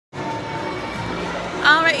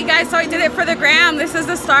Alright you guys, so I did it for the gram. This is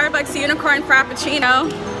the Starbucks Unicorn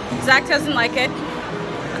Frappuccino. Zach doesn't like it.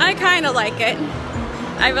 I kind of like it.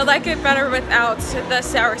 I would like it better without the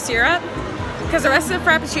sour syrup, because the rest of the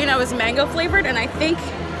Frappuccino is mango flavored, and I think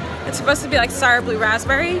it's supposed to be like sour blue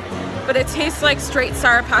raspberry, but it tastes like straight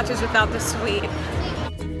Sour Patches without the sweet.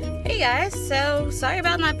 Hey guys, so sorry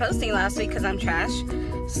about not posting last week because I'm trash.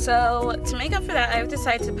 So to make up for that, I've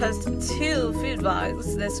decided to post 2 food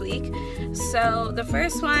vlogs this week. So the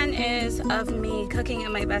first one is of me cooking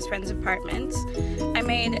in my best friend's apartment. I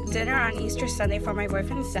made dinner on Easter Sunday for my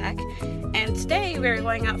boyfriend Zach, and today we're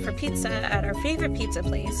going out for pizza at our favorite pizza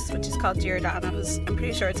place, which is called Giordano's. I'm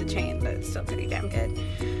pretty sure it's a chain, but it's still pretty damn good.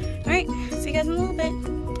 Alright, see you guys in a little bit.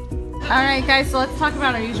 Alright guys, so let's talk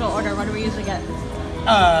about our usual order. What do we usually get?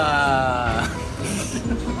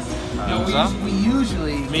 We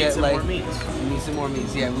usually get like meats and more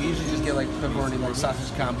meats. Yeah, we usually just get like pepperoni, like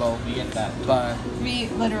sausage combo. We get that, but we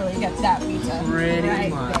literally get that pizza. Pretty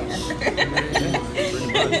much.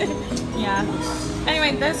 Yeah.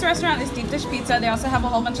 Anyway, this restaurant is deep dish pizza. They also have a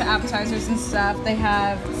whole bunch of appetizers and stuff. They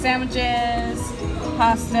have sandwiches,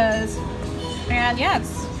 pastas, and yeah,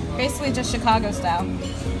 it's basically just Chicago style.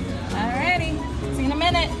 Alrighty, see you in a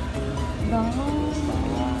minute.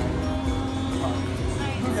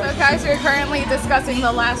 So guys, we're currently discussing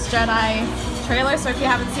The Last Jedi trailer, so if you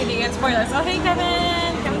haven't seen it yet, spoilers. Oh hey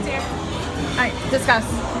Kevin! Kevin's here. Alright, discuss.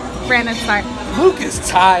 Brandon, start. Luke is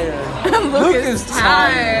tired. Luke is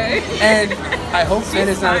tired. And I hope Finn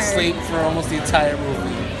is not asleep for almost the entire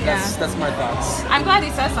movie. That's my thoughts. I'm glad he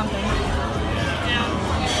says something.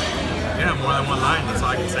 Yeah, more than one line, that's all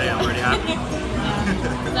I can say. I'm already happy.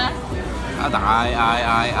 Zach?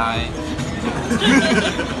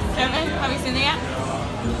 Kevin, have you seen it yet?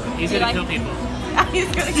 He's gonna kill people. He's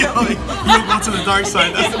gonna kill people. You'll go to the dark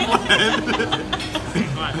side, that's the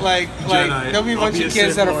plan. Like there'll be a bunch of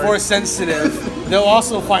kids that are Force sensitive. They'll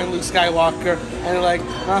also find Luke Skywalker and they're like,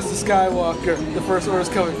 Master Skywalker, the First Order's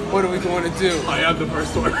coming. What are we going to do? I am the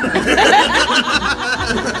First Order.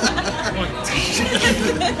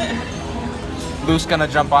 Luke's gonna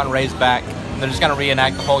jump on Rey's back. They're just gonna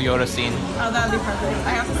reenact the whole Yoda scene. Oh, that would be perfect.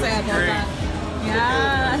 I have to say I love that.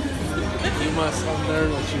 Yeah. You must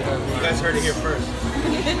unlearn what you have learned. You guys heard it here first.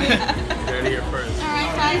 You heard it here first.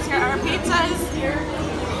 Alright guys, here are our pizzas.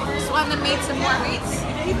 First one that made some more meats.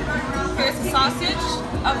 Here's the sausage.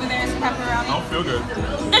 Over there is pepperoni. I don't feel good.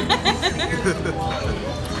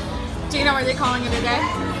 Do you know where they're calling it a day?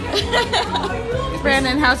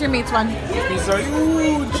 Brandon, how's your meats one? These are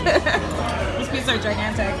huge. These pieces are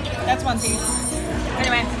gigantic. That's one piece.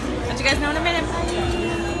 Anyway, let you guys know in a minute.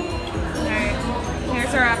 Alright,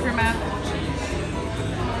 here's our aftermath.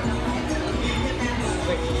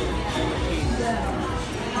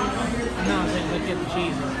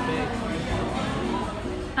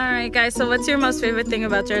 Alright guys, so what's your most favorite thing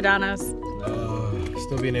about Giordano's?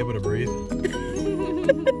 Still being able to breathe.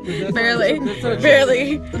 Barely.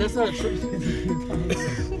 Barely. That's not true.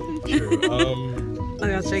 True. Oh,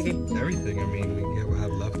 that's shaky. Everything. I mean, we'll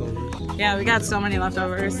have leftovers. Yeah, we got so many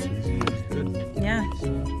leftovers. Yeah.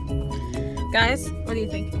 Guys, what do you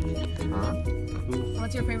think?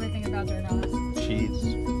 What's your favorite thing about Giordano's?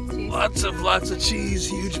 Cheese. Lots of cheese,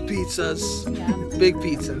 huge pizzas. Yeah. Big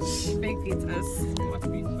pizzas. Big pizzas.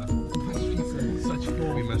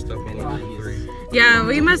 We messed up on like 3. Yeah,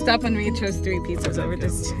 we messed up when we chose 3 pizzas over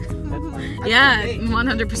just 2. Yeah,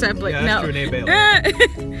 100%. But yeah, no.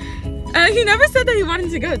 He never said that he wanted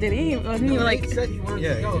to go, did he? Wasn't he like? He said he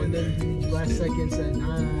wanted to go, and then he last second said,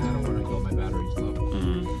 nah, I don't want to go. My battery's low.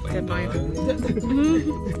 Good point.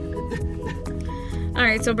 All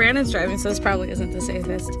right, so Brandon's driving, so this probably isn't the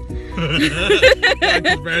safest.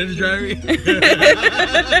 Brandon's driving.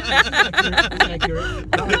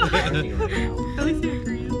 At least he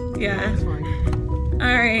agrees. Yeah.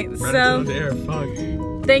 All right, so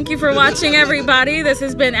thank you for watching, everybody. This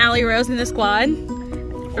has been Allie Rose and the squad.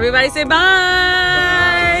 Everybody say bye.